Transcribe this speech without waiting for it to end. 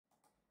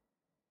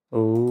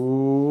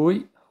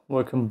Oh,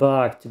 welcome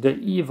back to the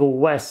Evil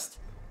West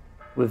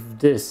with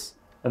this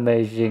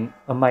amazing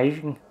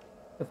visual.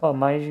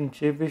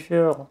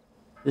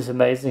 This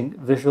amazing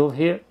visual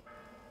here.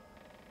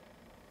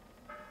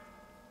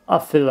 I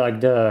feel like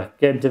the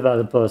game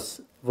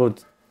developers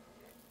would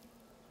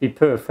be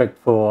perfect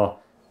for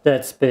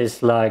Dead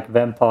Space like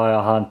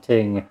vampire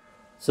hunting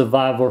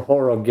survival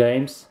horror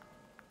games.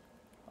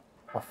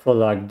 I feel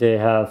like they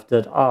have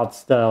that art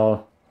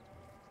style.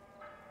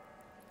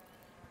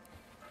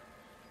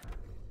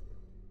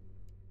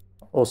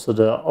 Also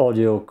the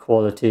audio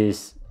quality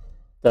is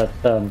that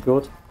damn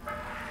good.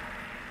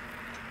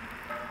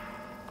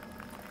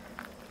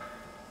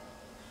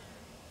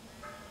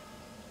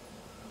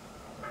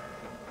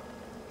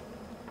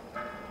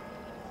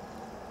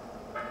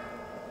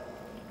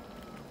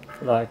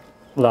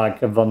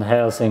 Like a Van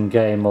Helsing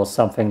game or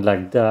something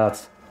like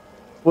that,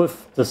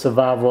 with the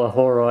survival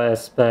horror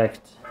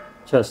aspect,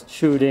 just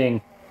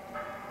shooting.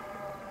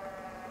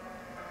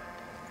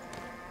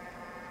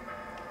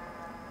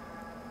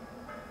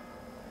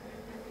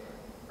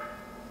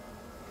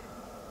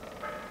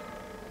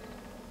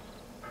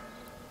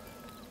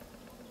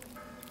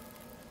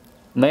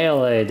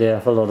 Melee, they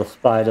have a lot of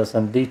spiders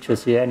and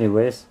leeches here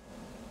anyways,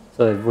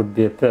 so it would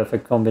be a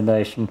perfect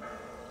combination.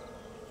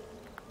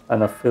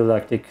 And I feel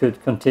like they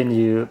could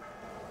continue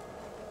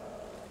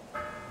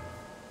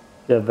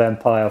the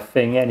vampire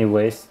thing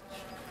anyways.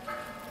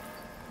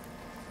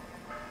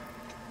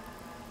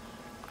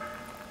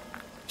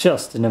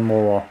 Just in a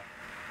more,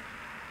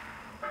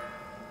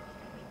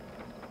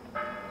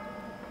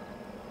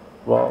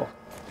 well,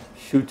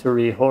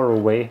 shootery horror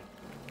way.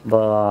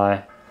 But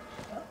I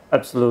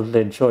absolutely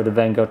enjoy the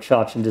Vanguard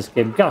charge in this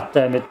game. God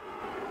damn it!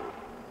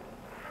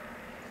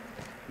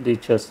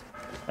 Leeches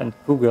and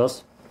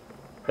cougars.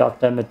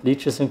 God damn it,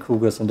 leeches and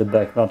cougars in the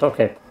background.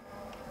 Okay,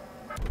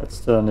 let's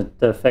turn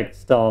the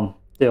effects down.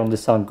 They only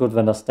sound good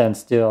when I stand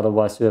still,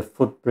 otherwise you have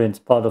footprints,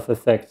 part of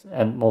effects,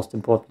 and most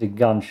importantly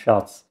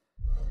gunshots,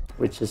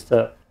 which is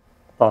the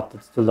part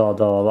that's too loud.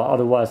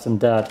 Otherwise than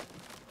that,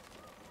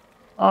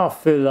 I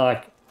feel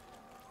like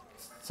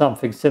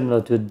something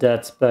similar to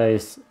Dead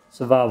Space,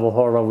 survival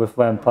horror with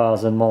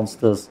vampires and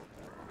monsters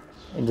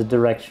in the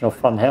direction of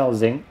Van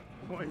Helsing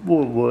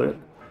would work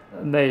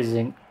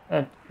amazing.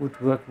 And would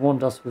work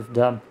wonders with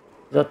them.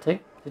 Did I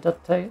take a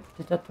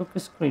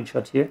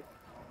screenshot here?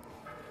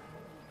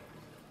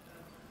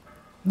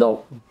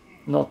 No,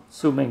 not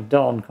zooming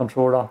down,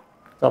 controller.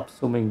 Stop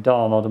zooming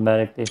down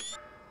automatically.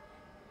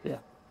 Yeah,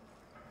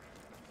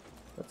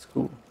 that's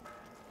cool.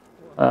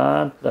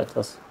 And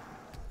letters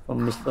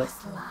from Mr. I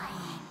was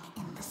lying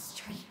in the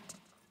street,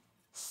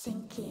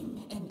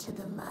 sinking into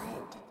the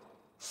mud,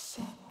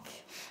 sick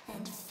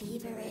and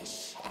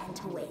feverish and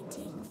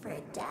waiting for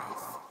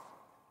death.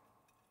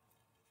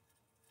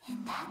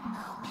 In that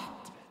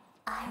moment,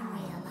 I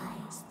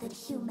realized that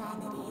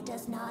humanity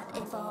does not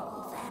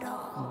evolve at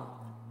all.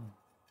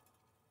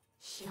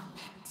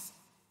 Humans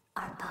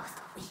are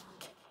both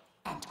weak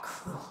and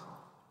cruel.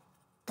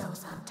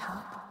 Those on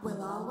top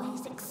will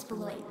always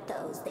exploit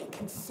those they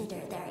consider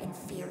their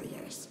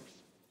inferiors.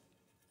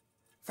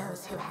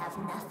 Those who have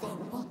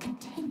nothing will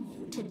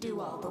continue to do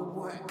all the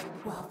work,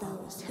 while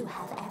those who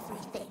have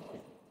everything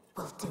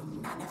will do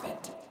none of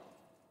it.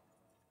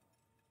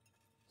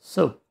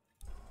 So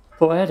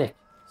poetic,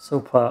 so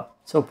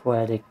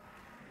poetic,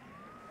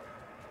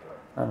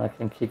 and I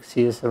can kick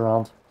Sears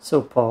around.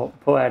 So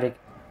poetic.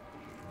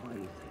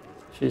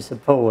 She's a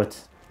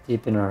poet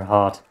deep in her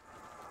heart.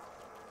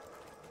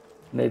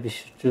 Maybe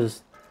she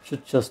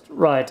should just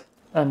write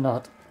and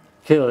not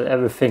kill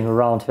everything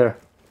around her.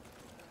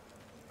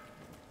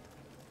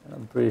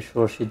 I'm pretty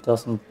sure she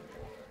doesn't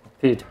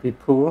appear to be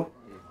poor,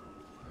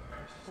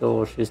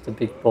 so she's the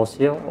big boss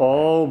here.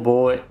 Oh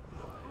boy,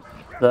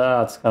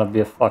 that's gonna be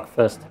a fuck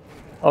fest.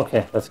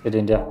 Okay, let's get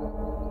in there.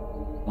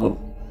 Move.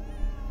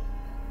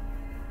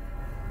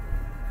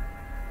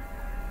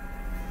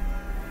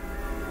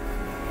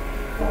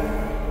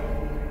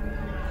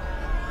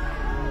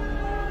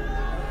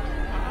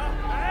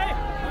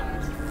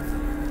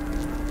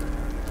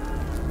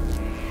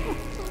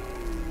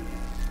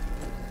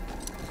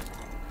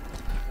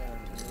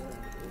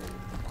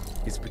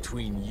 It's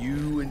between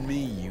you and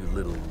me, you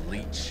little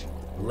leech.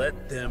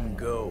 Let them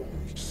go.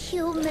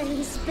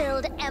 Humans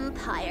build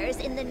empires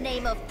in the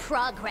name of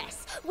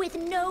progress, with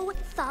no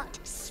thought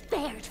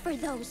spared for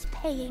those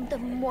paying the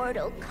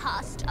mortal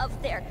cost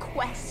of their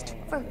quest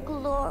for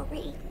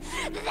glory.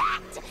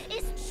 That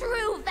is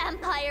true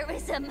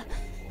vampirism!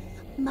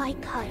 My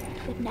kind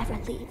would never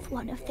leave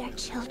one of their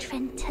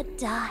children to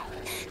die,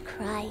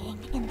 crying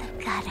in the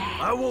gutter.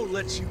 I won't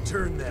let you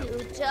turn them.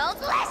 You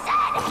don't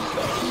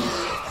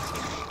listen!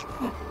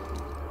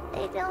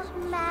 They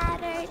don't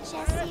matter,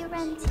 Jesse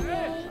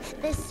Rentier.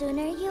 The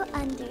sooner you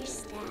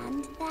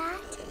understand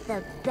that,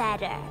 the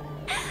better.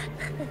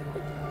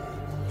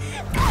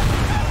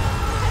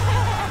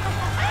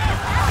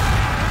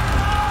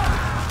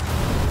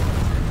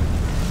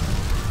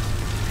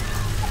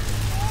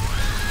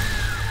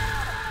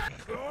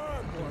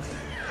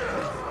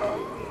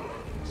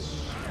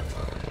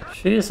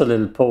 She is a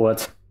little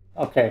poet.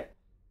 Okay.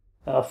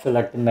 I feel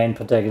like the main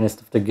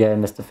protagonist of the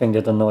game is the thing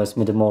that annoys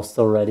me the most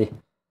already.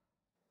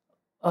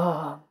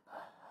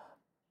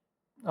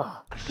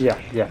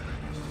 Yeah.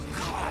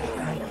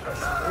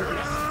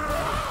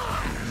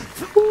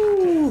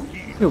 Ooh,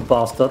 you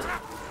bastard.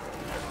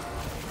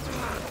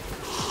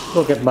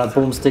 Look at my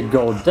boomstick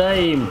go.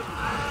 Damn!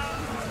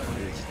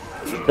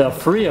 There are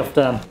 3 of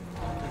them.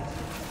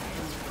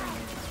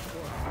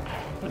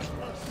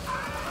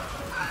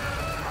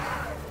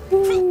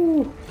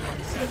 Ooh.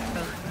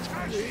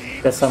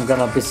 Guess I'm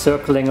gonna be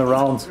circling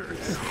around.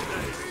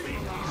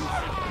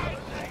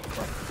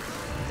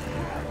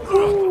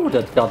 Ooh,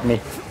 that got me.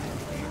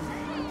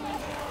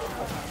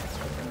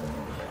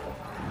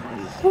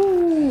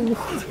 Ooh.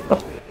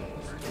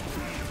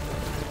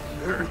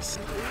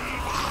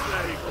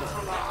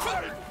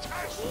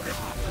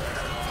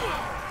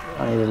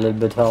 I need a little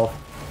bit help.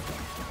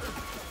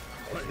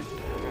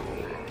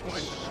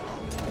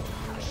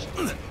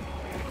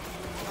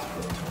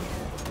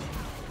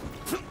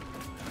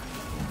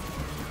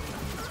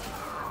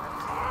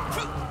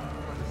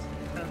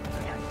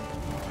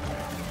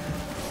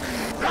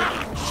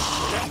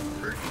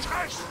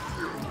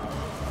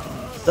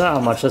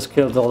 Damn, I just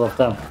killed all of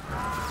them.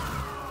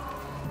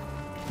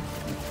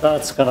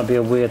 That's gonna be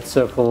a weird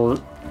circle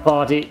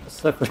party.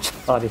 Circle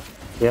party.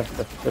 Yeah,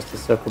 that's just a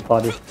circle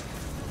party.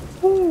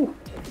 Woo.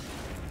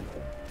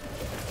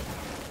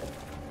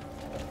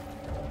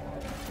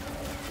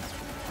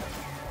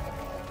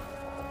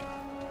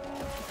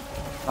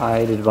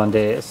 I did one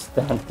day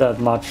stand that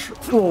much.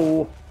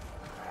 Ooh.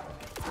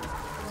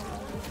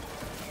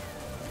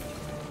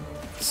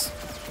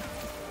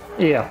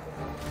 Yeah.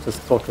 Just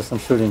focus on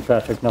shooting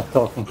Patrick, not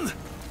talking.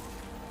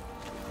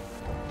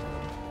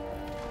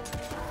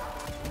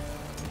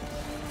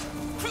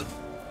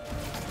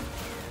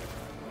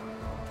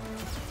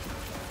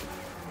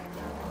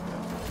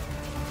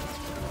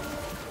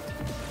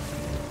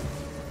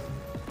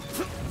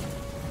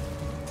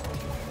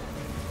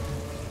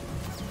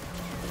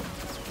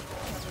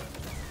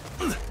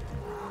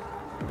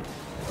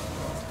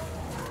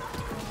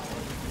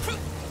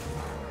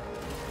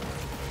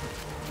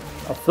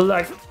 I feel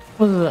like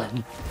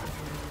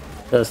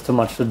there's too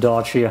much to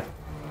dodge here,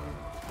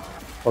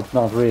 but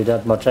not really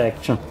that much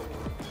action.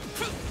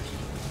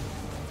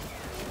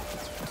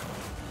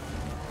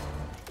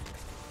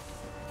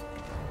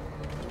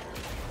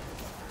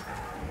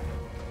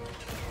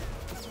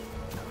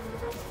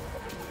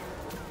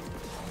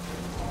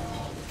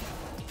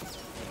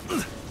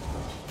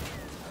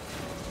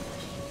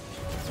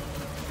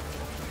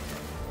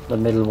 The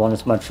middle one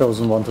is my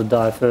chosen one to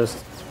die first.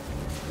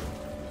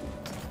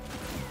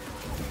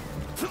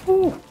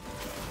 Ooh.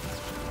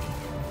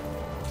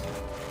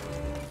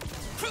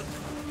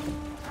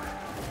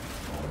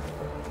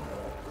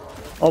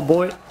 Oh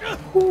boy,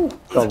 ooh,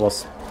 that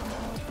was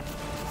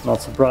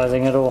not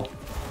surprising at all.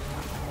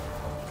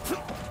 I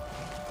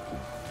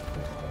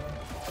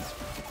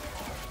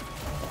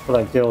feel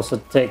like they also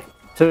take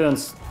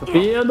turns to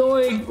be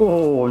annoying.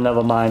 Oh,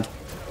 never mind.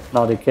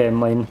 Now they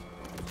came in.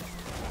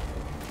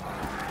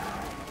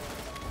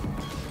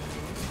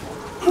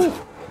 Ooh.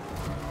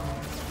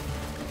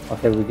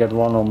 Okay, we get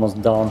one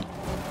almost down.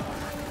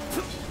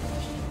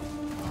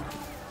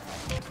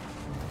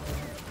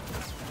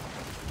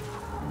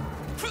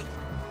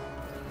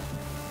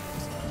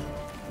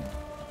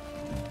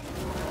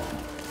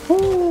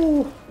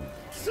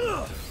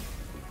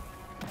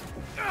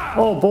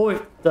 Oh boy,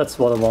 that's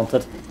what I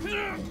wanted.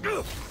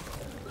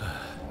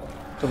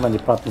 Too many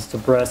buttons to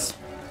press.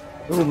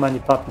 Too many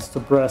buttons to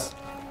press.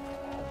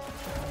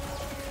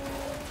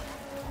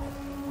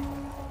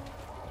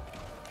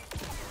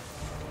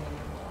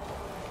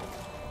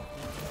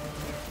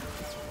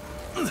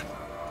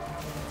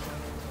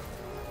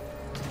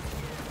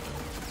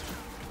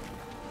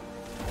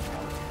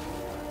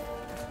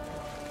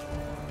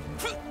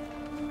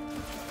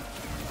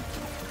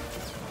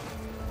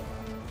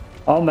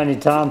 How many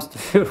times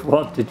do you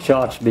want to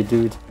charge me,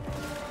 dude?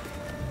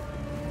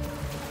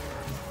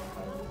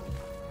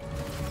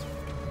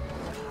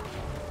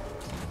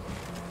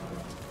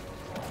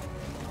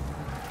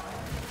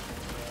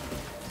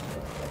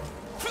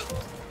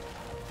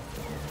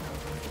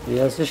 He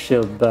has his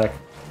shield back.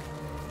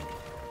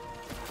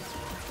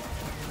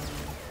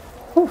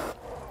 Whew.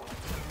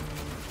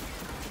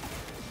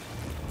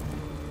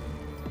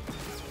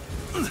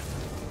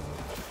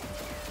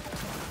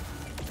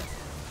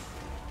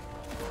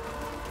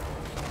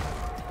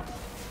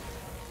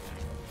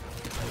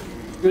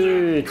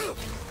 Good.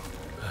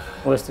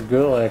 Where's the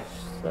girl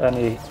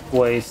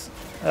anyways?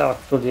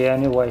 Actually,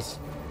 anyways.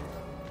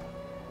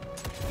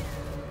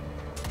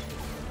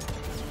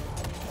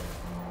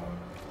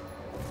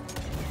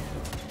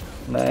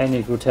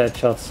 Many good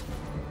headshots.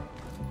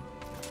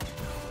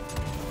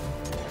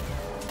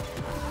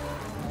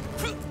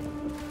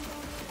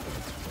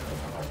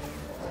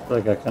 I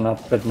think I can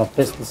upgrade my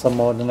pistol some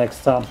more the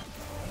next time.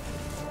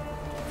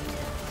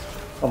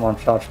 Come on,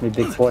 charge me,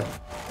 big boy.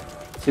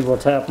 See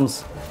what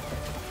happens.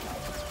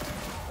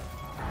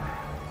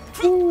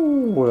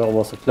 Ooh, that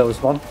was a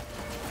close one.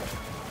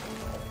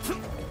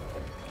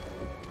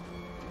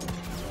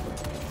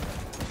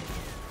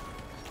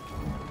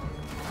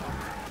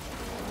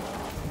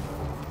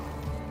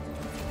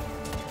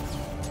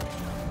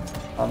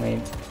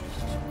 mean,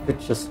 could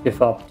just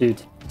give up,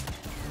 dude.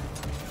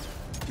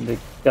 The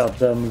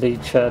goddamn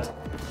leech head.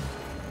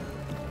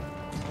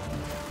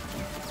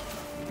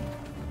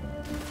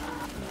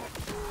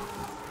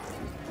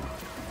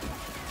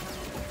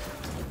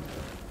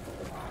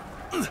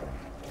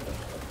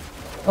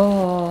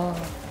 Oh,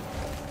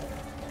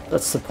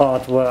 that's the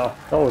part where...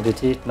 Oh, did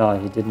he? No,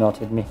 he did not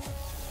hit me.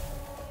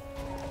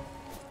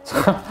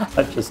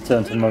 I just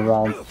turned him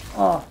around.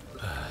 Oh.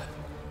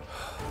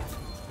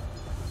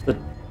 The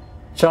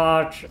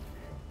charge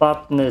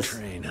button is...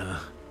 Train, huh?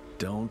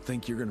 Don't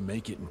think you're gonna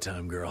make it in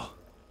time, girl.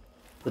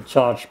 The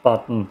charge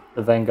button,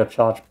 the Vanguard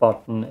charge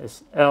button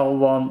is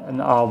L1 and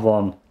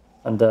R1.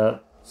 And the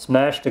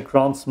smash, the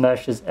ground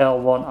smash is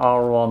L1,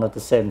 R1 at the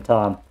same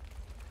time.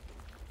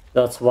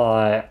 That's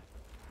why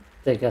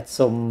they get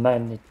so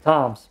many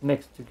times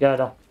mixed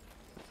together.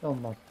 So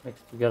much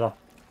mixed together.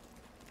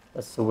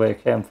 That's the way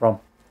it came from.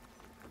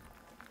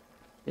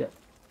 Yeah.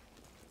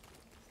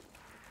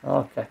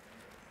 Okay.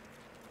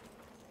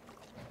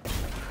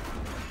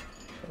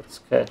 Let's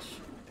catch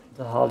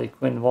the Harley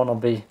Quinn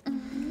wannabe.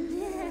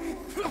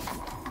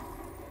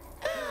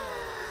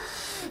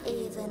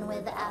 Even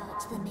without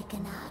the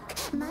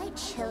Mikanak, my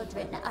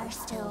children are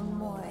still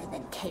more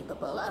than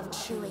capable of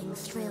chewing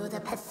through the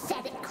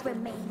pathetic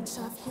remains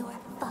of your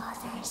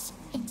father's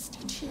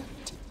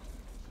institute.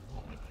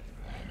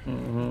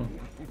 And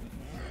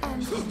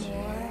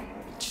more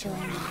join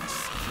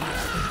us.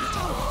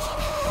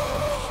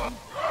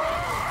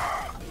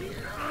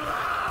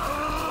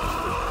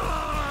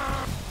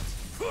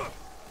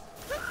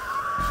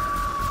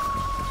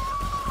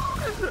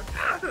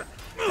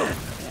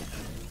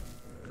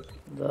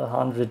 The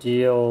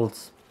 100-year-old,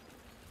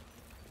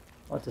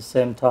 at the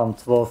same time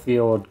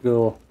 12-year-old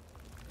girl,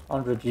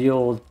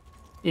 100-year-old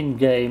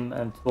in-game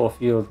and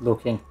 12-year-old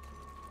looking.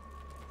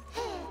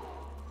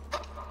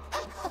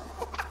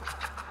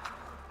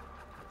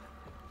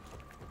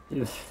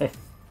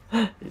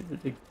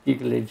 The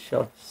giggling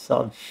shot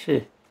sounds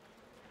shit.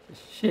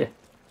 Shit.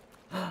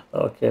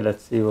 Okay,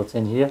 let's see what's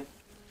in here.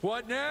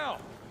 What now?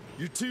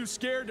 You too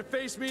scared to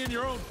face me in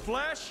your own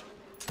flesh?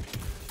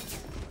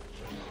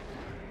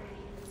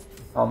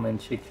 I mean,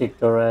 she kicked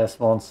her ass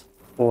once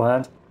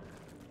beforehand.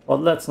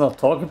 But let's not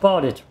talk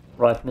about it.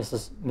 Right,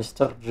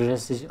 Mr.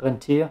 Jesse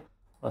Rentier?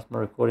 Was my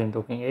recording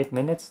looking 8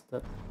 minutes?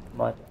 That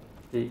might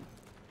be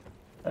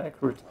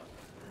accurate.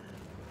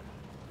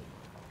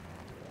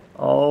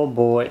 Oh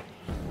boy.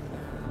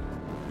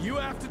 You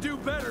have to do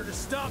better to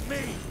stop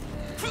me.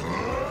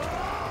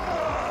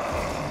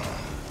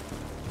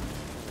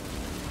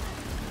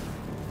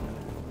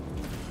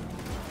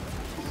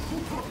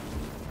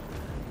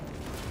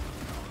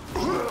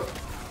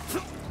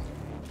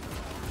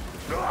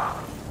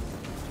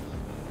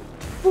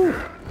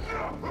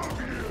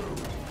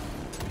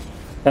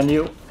 Can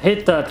you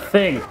hit that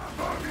thing?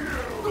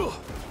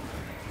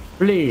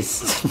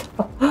 Please.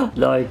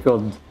 No, I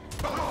couldn't.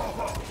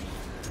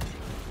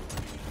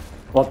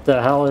 What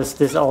the hell is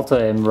this auto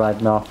aim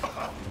right now?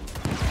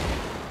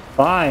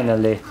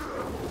 Finally.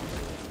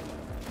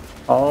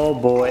 Oh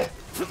boy.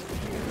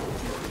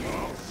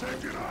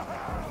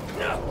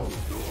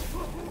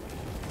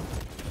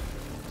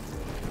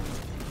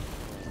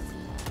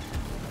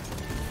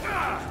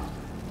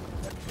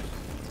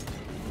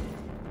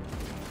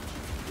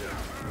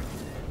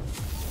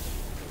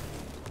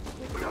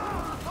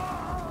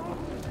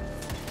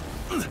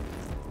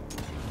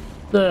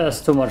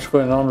 There's too much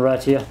going on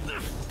right here.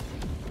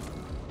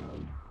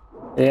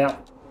 Yeah,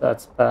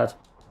 that's bad.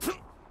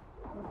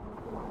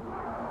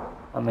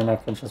 I mean, I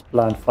can just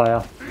blind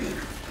fire.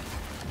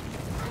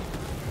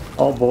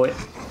 Oh boy,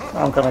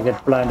 I'm gonna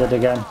get blinded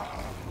again.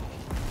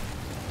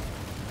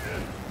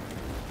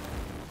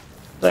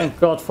 Thank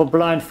God for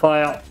blind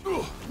fire.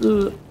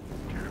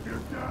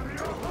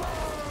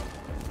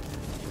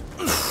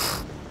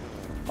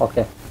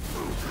 Okay.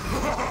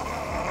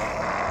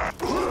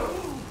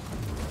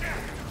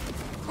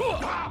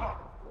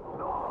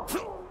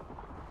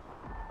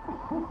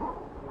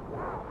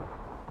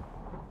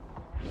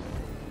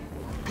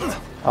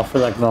 I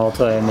feel like my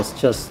auto aim is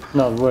just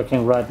not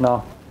working right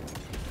now.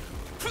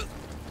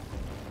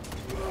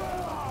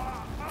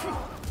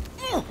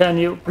 Can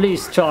you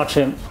please charge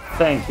him?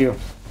 Thank you.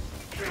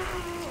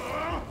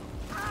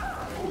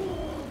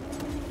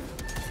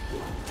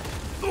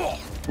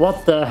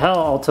 What the hell,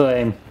 auto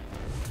aim?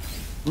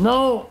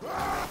 No!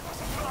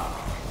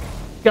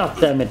 God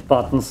damn it,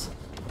 buttons.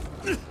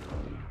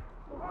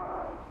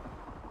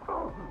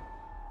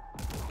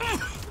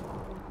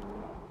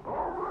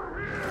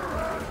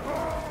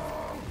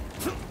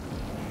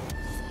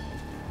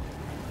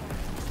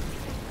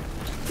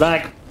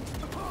 Like,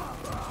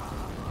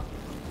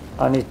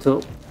 I need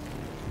to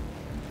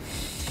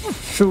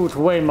shoot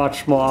way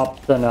much more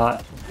up than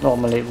I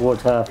normally would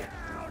have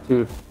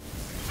to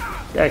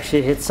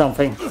actually hit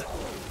something.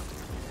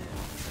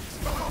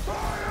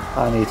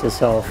 I need his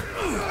help.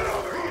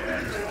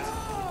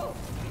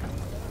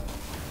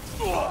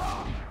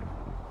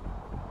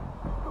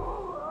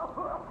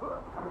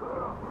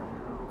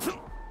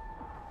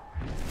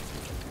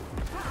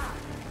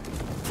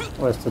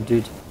 Where's the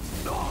dude?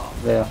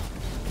 There.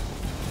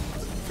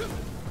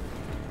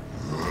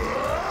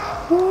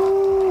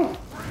 Woo!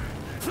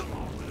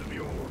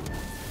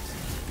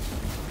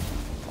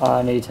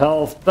 I need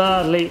health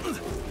badly.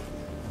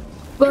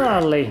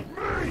 Badly.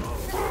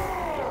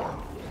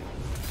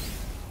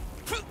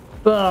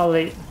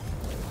 Badly.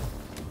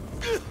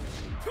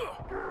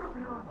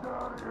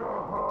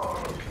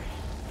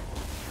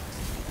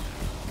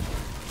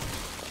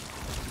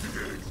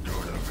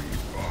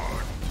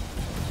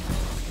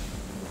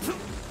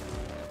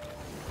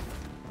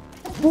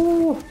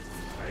 Woo.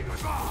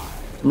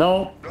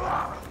 No.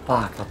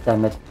 Ah, god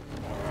damn it.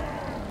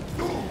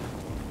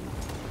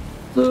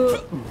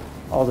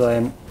 Although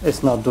aim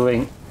is not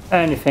doing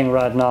anything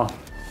right now.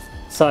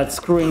 Besides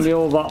screwing me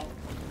over.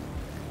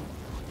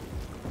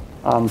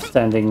 I'm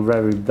standing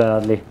very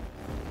badly.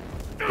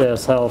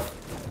 There's health.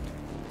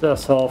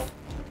 There's health.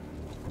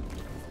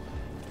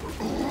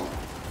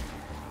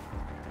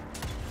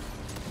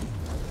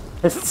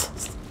 It's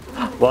just,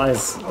 why?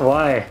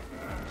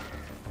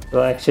 Do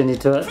I actually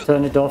need to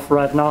turn it off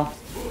right now?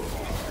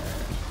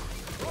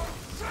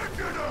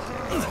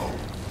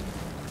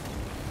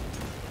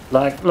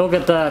 Like, look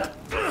at that.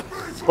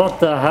 What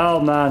the hell,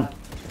 man?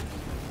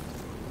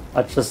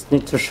 I just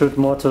need to shoot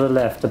more to the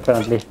left,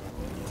 apparently.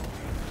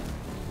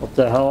 What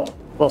the hell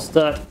was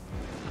that?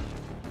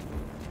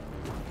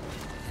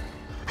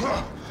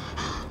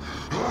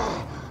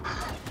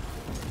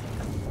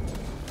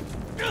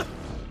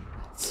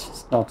 It's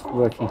just not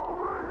working.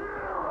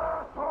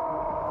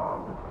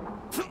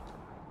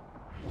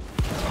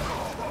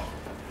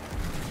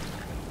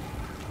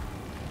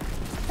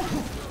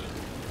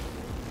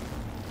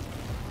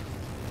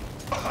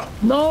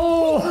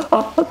 No!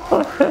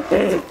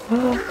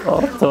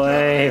 Auto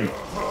aim.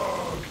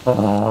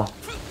 Oh.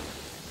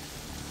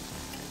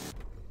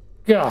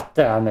 God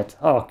damn it.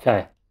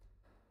 Okay.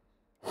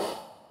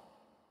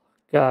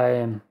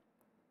 Aim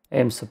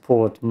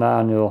support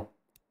manual.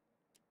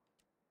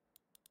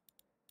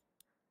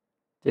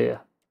 There.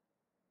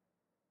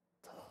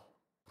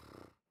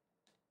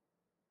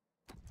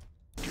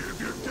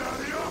 Give your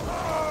daddy a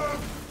hug!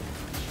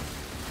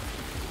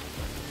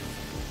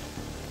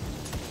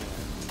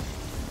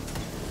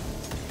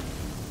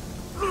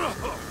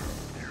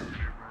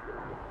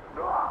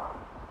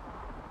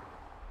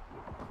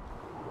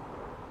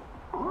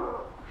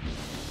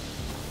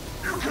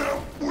 You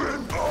can't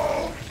win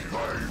all,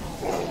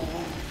 faithful!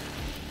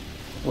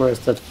 Where's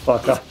that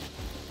fucker?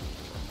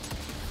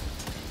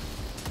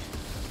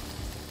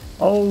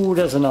 Oh,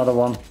 there's another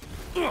one.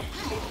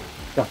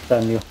 God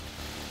damn you.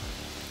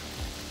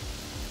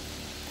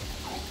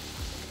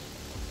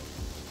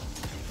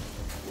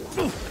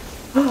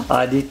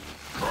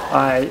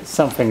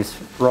 Something's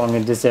wrong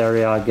in this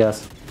area, I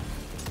guess.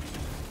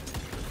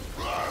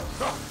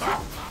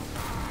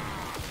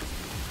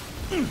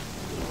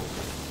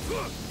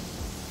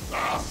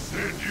 I'll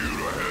send you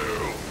to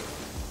hell!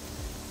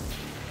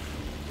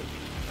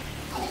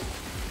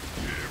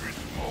 Give it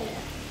more.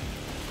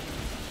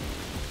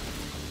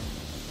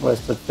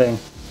 Where's the thing?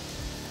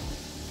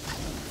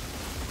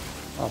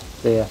 Up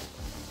there.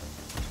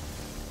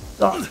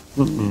 Ah.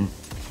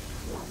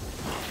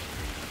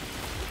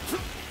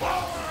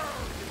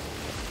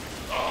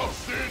 I'll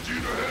send you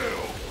to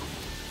hell!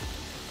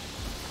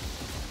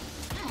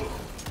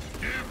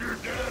 Give your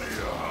daddy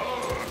a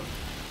hug!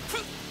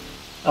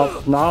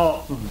 Oh,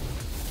 now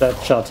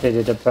that shot hit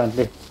it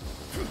apparently.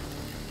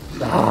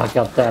 Ah,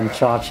 goddamn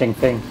charging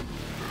thing.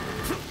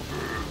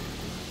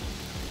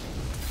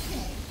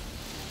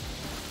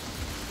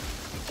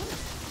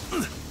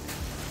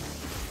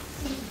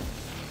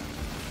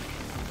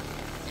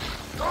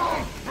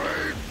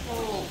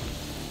 Unfaithful!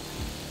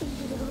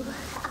 You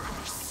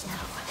are so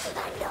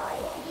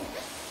annoying.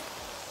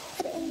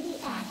 But in the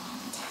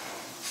end,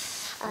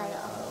 I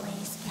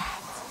always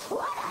get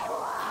what I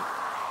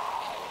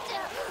want.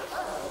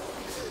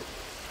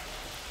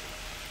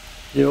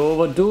 You're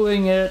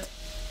overdoing it.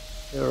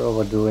 You're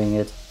overdoing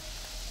it.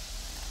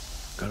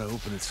 Gotta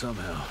open it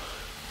somehow.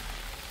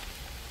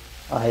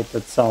 I hate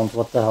that sound.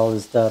 What the hell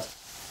is that?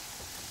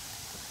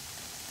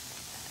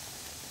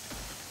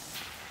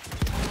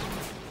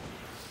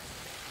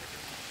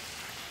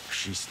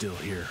 She's still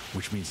here,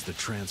 which means the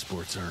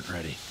transports aren't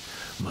ready.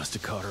 Must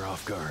have caught her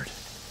off guard.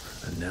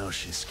 And now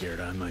she's scared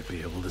I might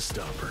be able to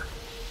stop her.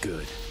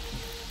 Good.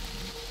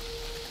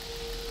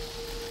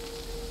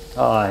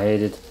 Oh, I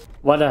hate it.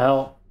 Why the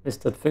hell is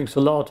that thing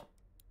so loud?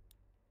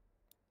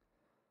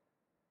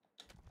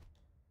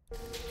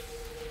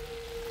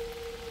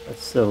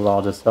 That's still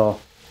loud as hell.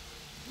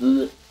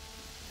 Ugh.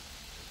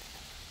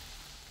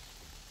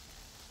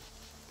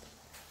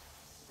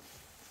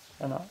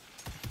 Can I?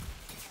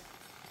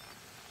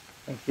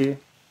 Thank you.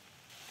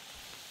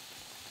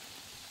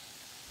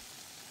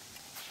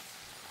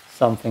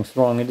 Something's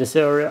wrong in this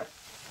area.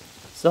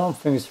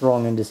 Something's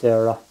wrong in this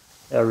area.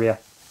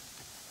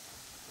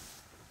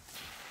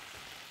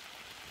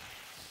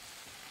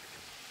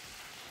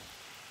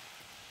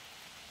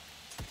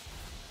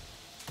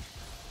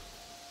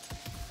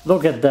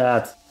 Look at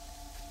that.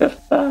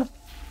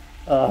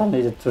 I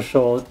needed to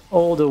show it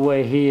all the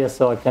way here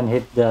so I can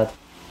hit that.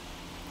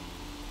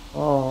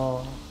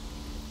 Oh.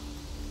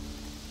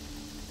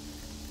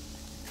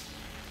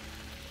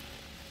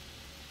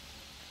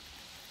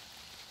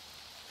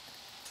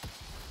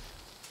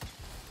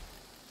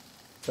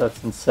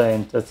 That's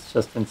insane. That's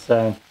just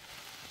insane.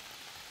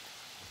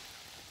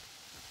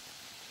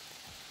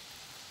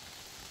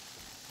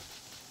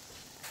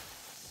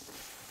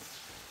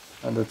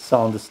 And that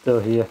sound is still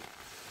here.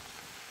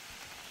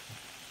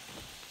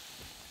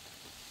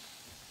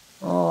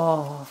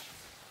 Oh.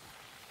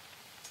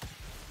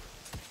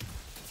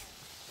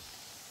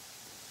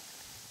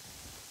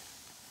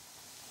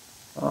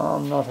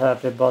 I'm not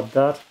happy about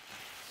that.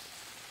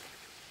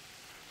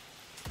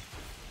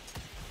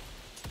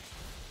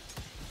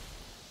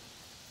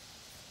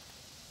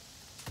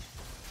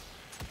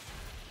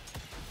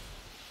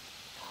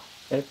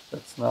 Okay,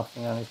 that's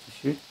nothing I need to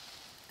shoot.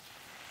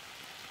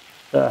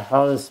 The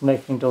hell is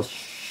making those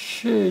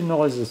shit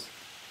noises?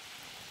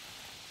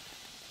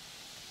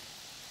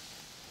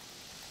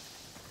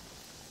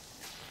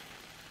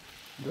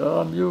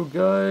 Damn you,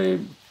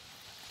 game!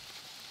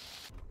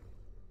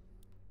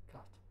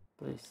 God,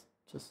 please,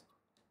 just...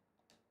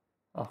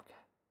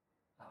 Okay,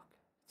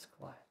 it's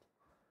quiet.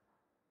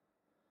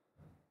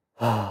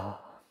 Ah,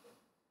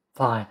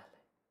 finally.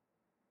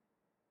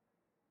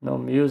 No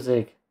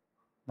music,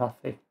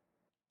 nothing.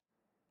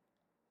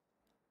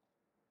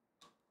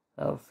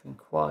 Everything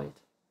quiet.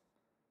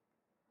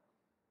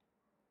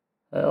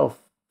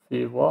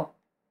 Healthy what?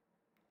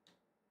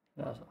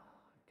 Yeah, I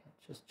can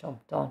just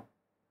jump down.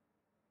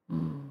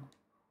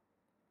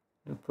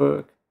 New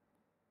perk.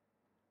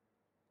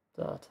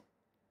 That.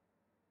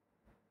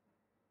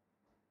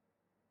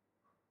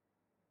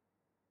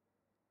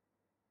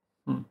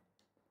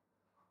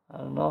 I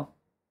don't know.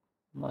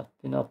 Might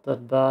be not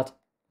that bad.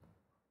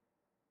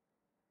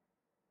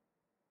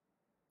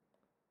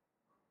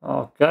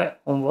 Okay,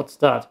 and what's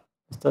that?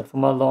 Is that for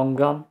my long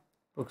gun?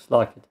 Looks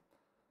like it.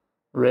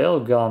 Rail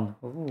gun.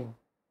 Ooh.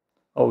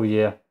 Oh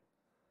yeah.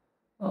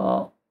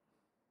 So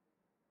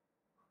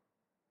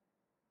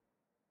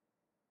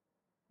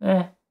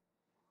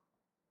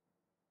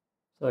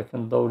I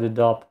can load it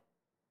up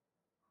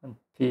and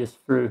pierce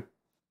through.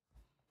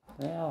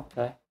 Yeah,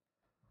 okay.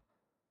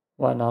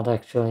 Why not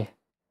actually?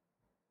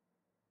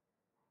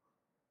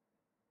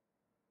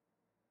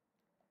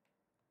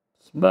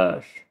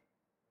 Smash!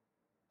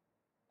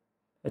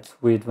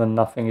 It's weird when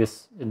nothing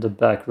is in the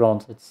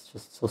background, it's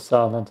just so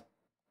silent.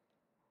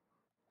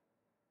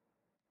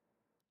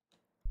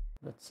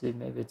 Let's see,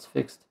 maybe it's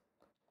fixed.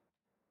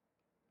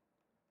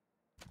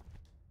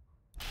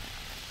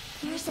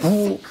 There's a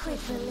secret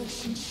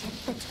relationship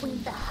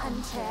between the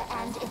hunter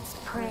and its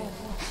prey.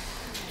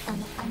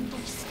 An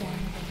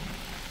understanding.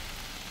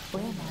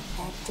 We're not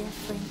that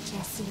different,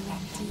 Jesse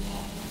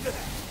Rentier.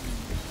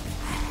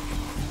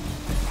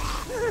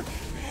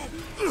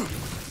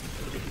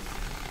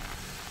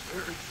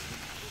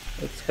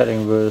 It's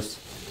getting worse.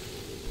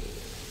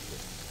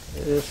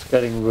 It's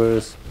getting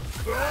worse.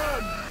 Boys,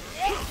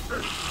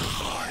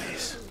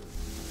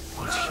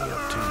 what's she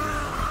up to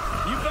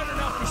now? You better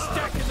not be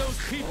stacking those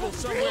people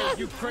somewhere,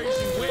 you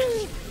crazy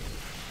witch!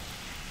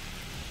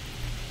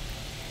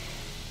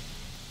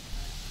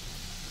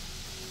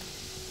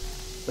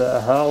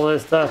 The hell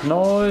is that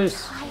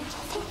noise?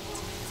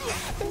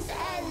 This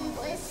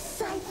endless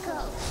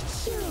cycle.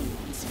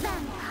 Humans,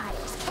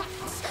 vampires,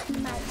 cats,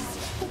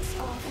 mice. It's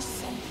all the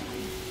same.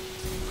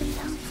 We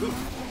don't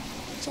matter,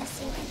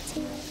 Jesse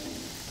Rentier.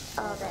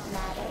 All that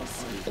matters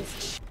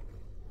is...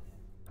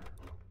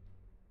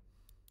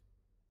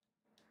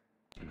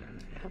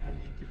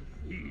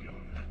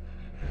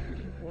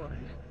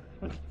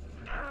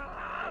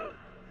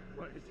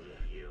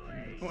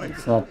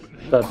 It's not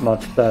that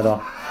much better.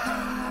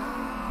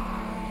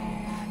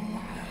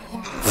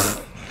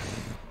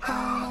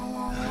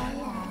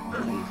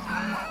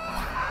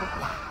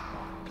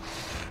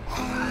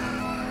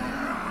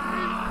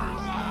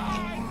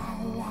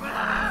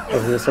 Oh,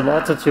 here's some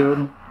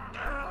autotune.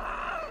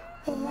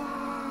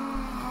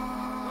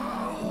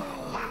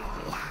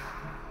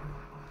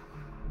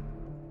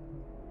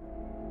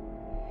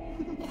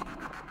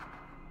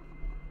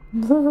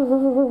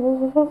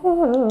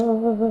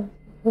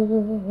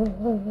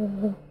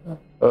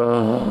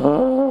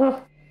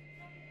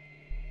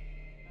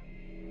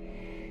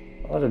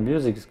 Oh, the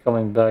music is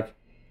coming back.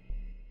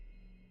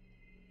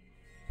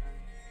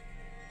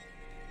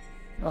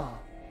 Oh.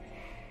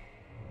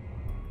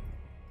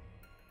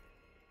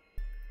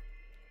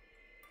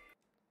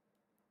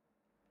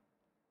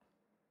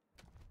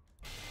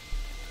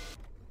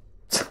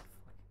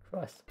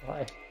 Christ,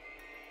 why?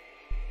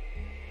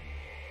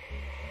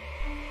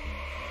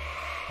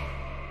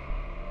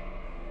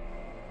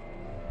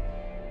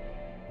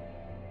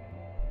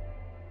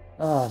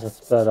 Ah, that's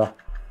better.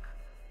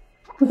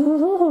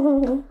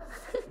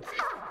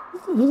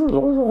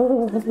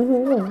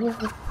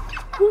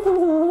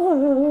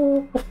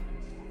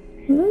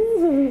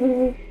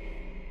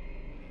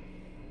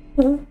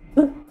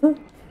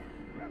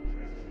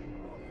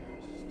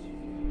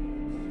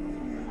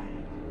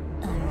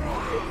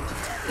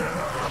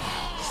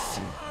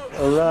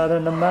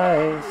 in the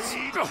maze.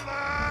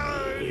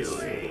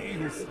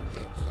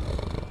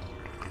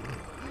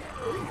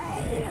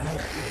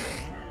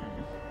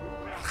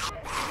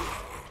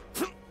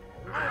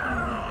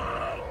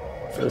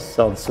 This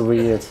sounds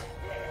weird.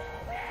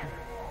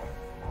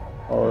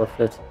 All of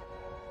it.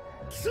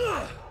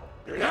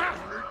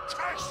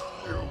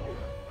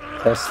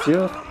 Test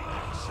you?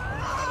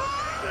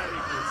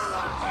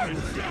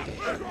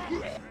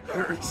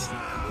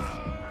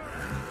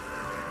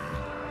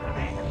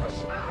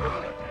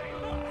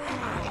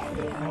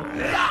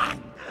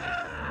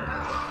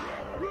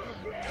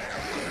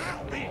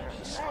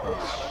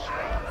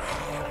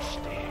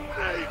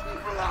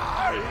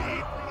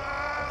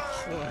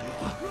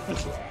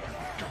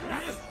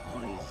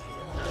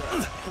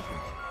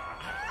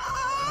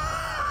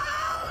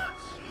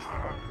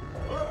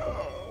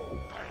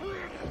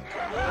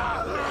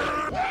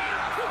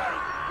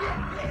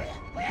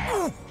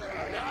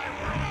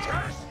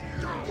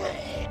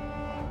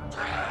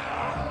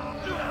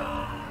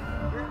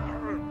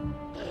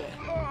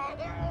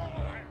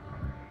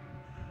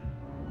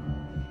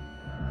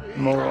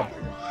 More.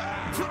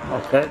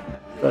 Okay,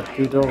 that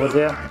dude over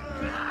there.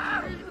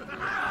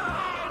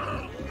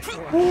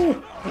 Ooh.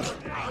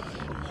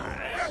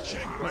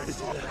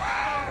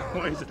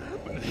 Why is it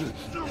happening?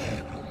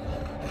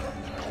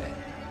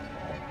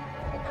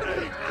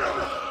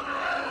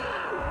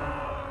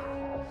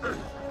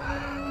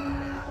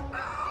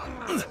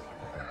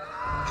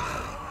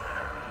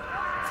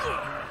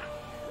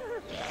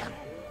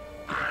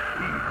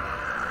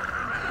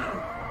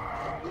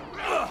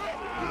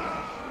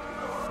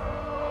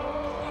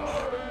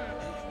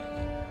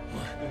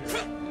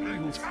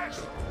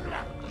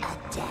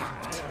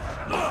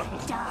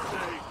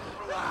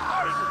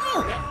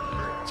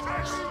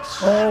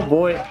 Oh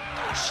boy.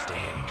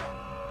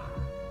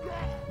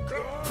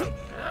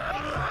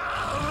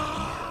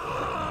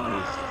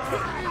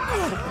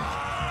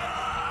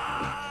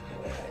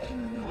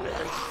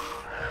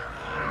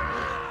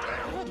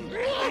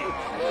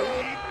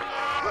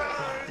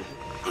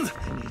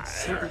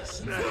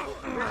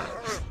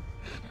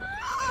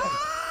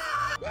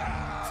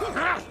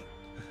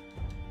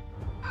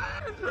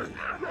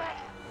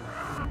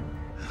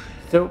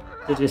 So,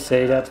 did you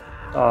say that?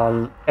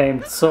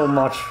 Aimed so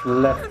much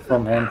left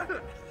from him.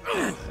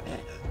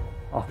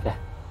 Okay.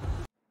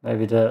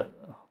 Maybe the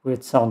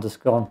weird sound is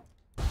gone.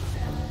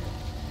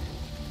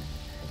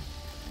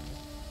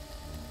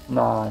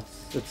 No,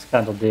 it's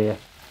kind of there.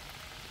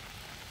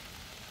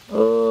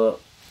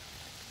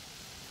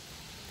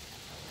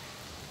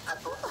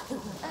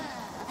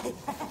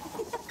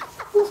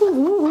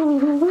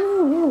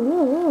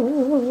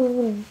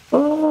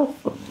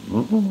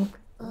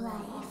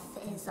 Life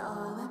is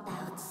all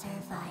about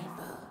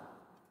survival.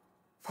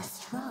 The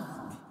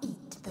strong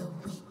eat the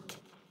weak.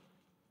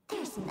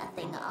 There's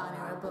nothing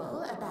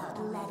honorable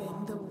about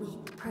letting the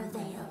weak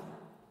prevail.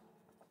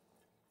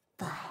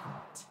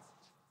 But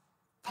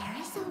there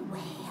is a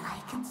way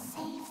I can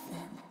save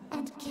them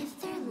and give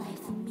their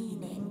life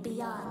meaning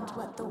beyond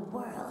what the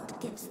world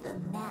gives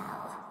them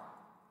now.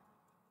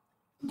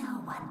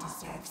 No one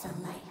deserves a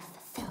life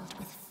filled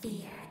with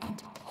fear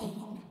and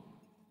pain.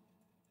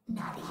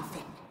 Not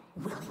even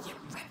William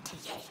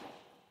Rentier.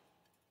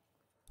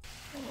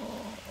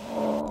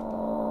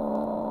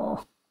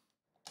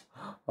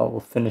 I will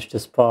finish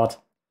this part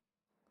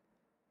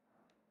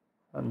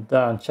and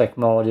then check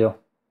my audio.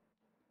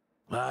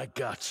 I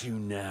got you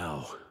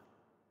now.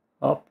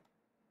 Oh,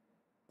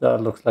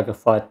 that looks like a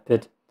fight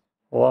pit.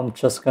 Oh, I'm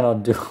just gonna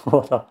do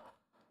what I...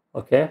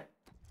 Okay.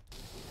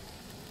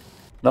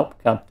 Nope,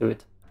 can't do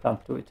it.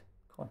 Can't do it.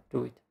 Can't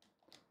do it.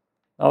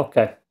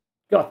 Okay.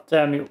 God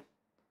damn you.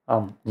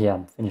 Yeah,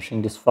 I'm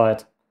finishing this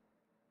fight.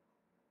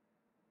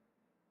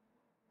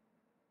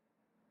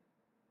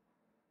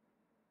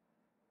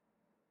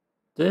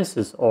 This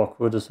is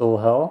awkward as all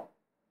hell.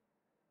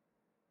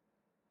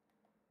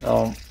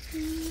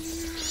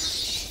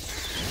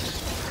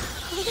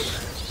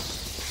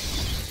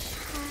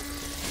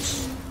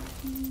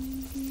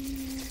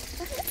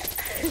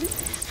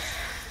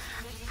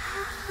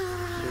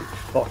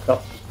 Fuck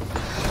up.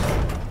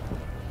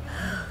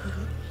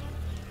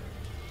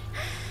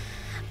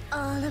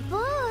 All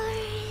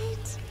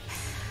aboard!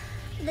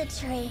 The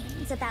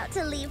train's about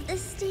to leave the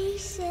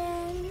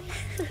station.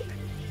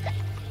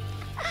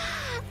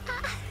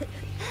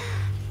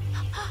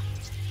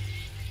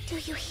 Do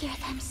you hear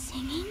them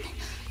singing?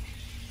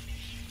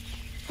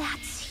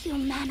 That's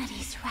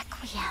humanity's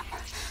requiem.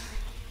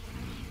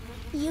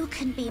 You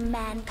can be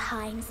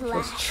mankind's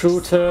last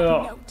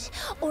shooter. note,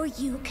 or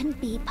you can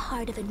be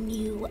part of a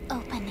new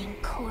opening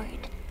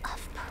chord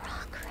of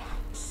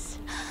progress.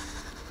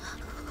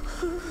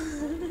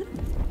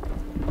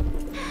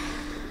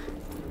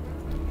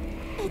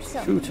 It's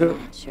only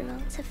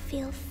natural to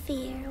feel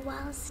fear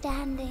while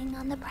standing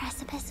on the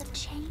precipice of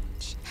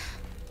change.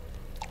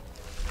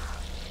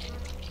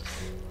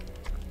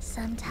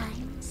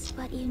 Sometimes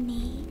what you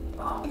need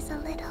is a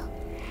little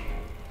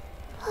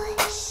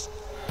push.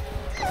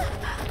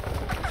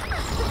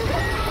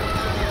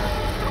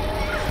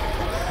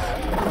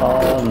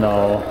 Oh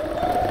no.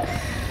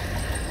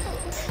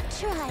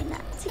 Try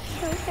not to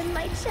kill him,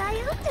 my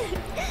child.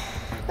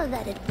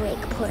 That'd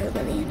break poor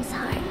William's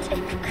heart.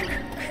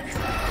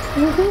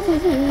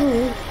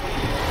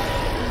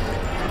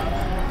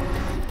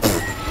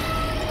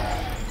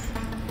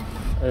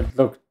 It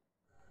looked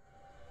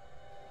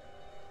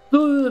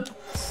good.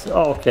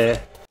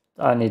 Okay,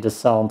 I need the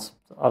sounds,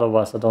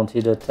 otherwise I don't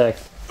hear the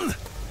text.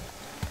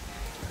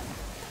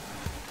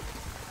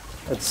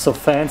 It's so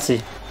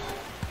fancy.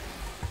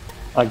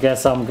 I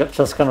guess I'm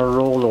just gonna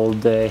roll all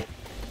day.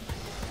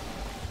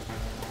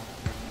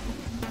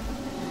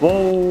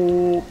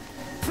 Whoa!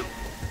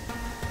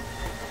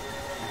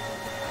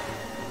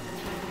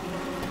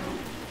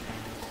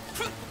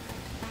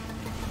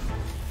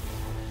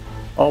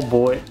 Oh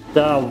boy,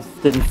 that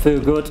didn't feel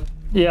good.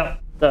 Yeah,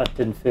 that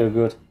didn't feel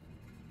good.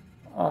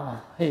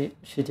 Ah,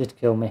 she did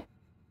kill me.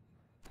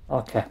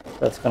 Okay,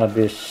 that's gonna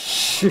be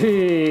Jesus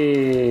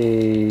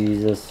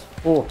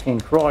fucking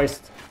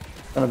Christ.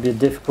 Gonna be a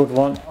difficult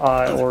one.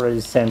 I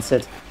already sense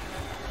it.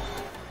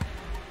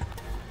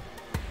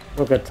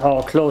 Look at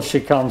how close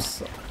she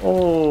comes.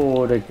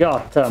 Oh, the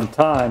goddamn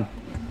time.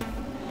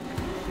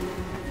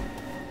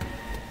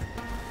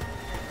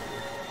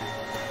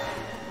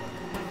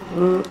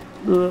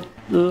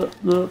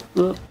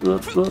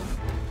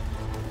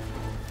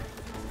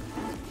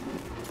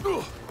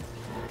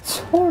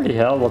 Holy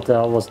hell, what the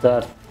hell was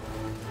that?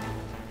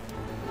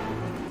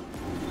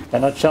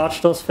 Can I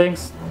charge those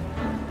things?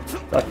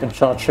 I can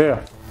charge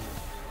here.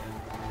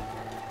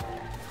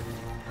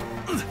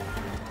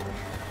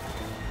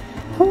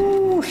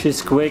 Ooh,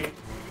 she's quick.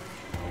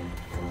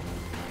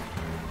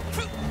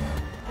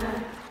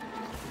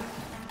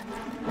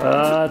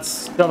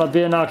 It's gonna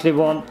be an ugly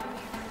one.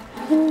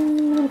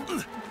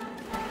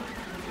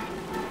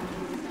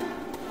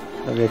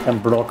 Maybe I can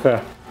block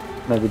her.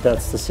 Maybe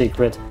that's the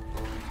secret.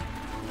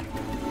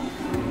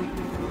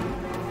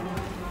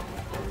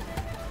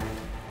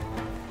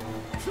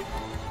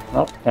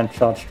 Nope, can't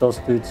charge those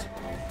dudes.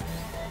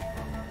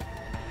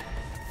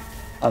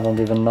 I don't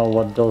even know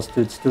what those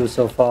dudes do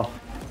so far.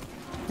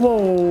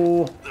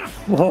 Whoa!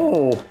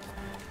 Whoa!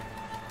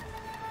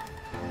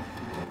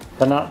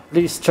 Can I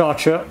please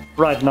charge her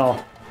right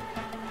now?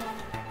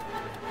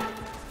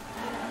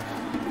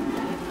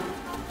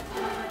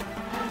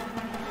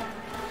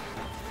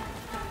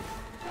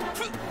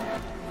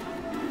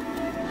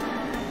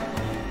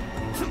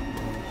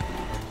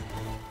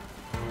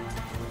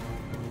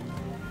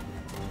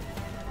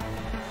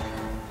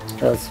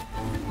 That's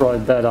probably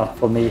better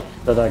for me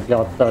that I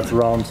got that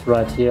round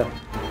right here.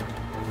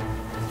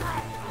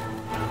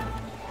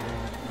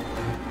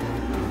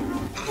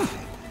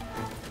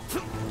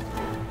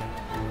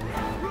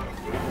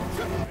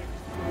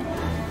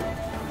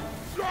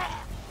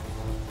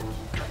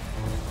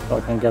 So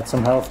I can get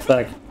some health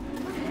back.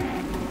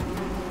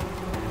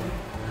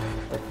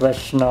 The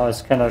question now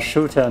is, can I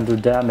shoot her and do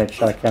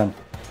damage? I can.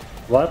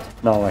 What?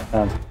 No, I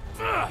can't.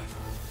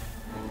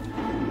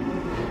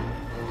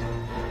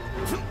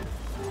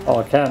 Oh,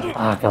 I can.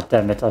 Ah, god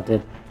damn it, I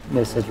did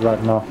miss it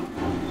right now.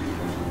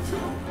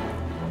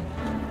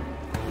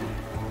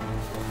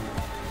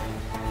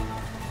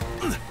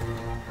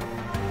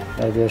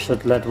 Maybe I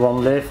should let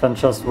one live and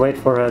just wait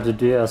for her to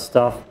do her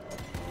stuff.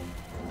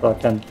 So I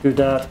can do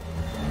that.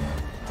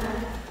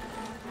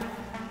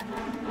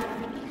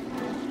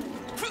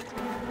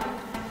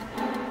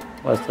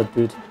 Where's that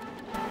dude?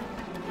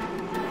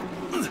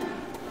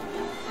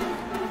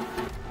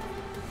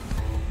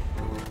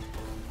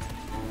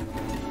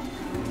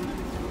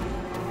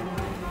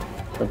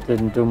 That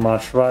didn't do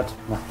much, right?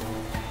 No.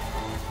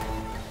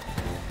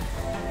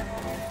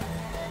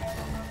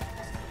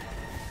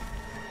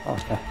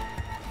 Okay.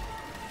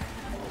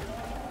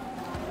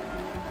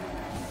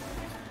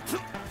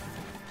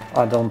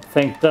 I don't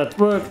think that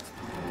worked.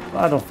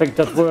 I don't think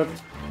that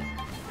worked.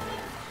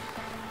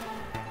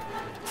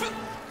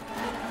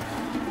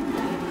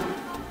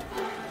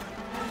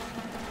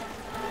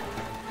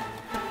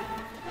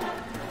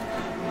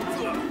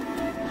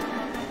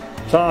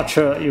 Charge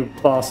her, you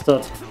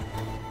bastard.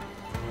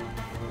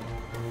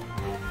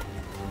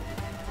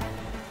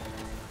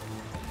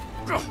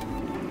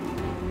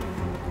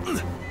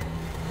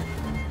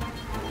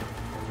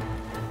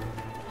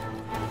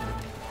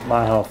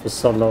 My health is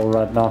so low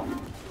right now.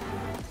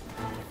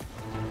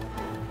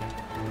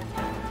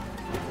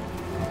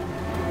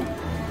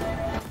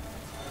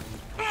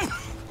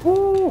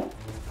 Woo!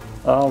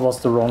 That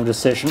was the wrong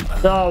decision.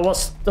 That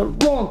was the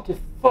wrong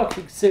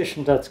fucking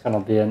decision. That's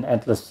gonna be an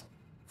endless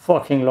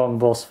fucking long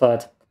boss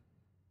fight.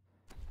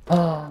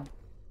 Oh,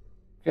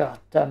 god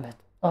damn it.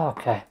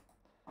 Okay.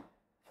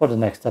 For the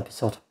next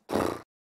episode.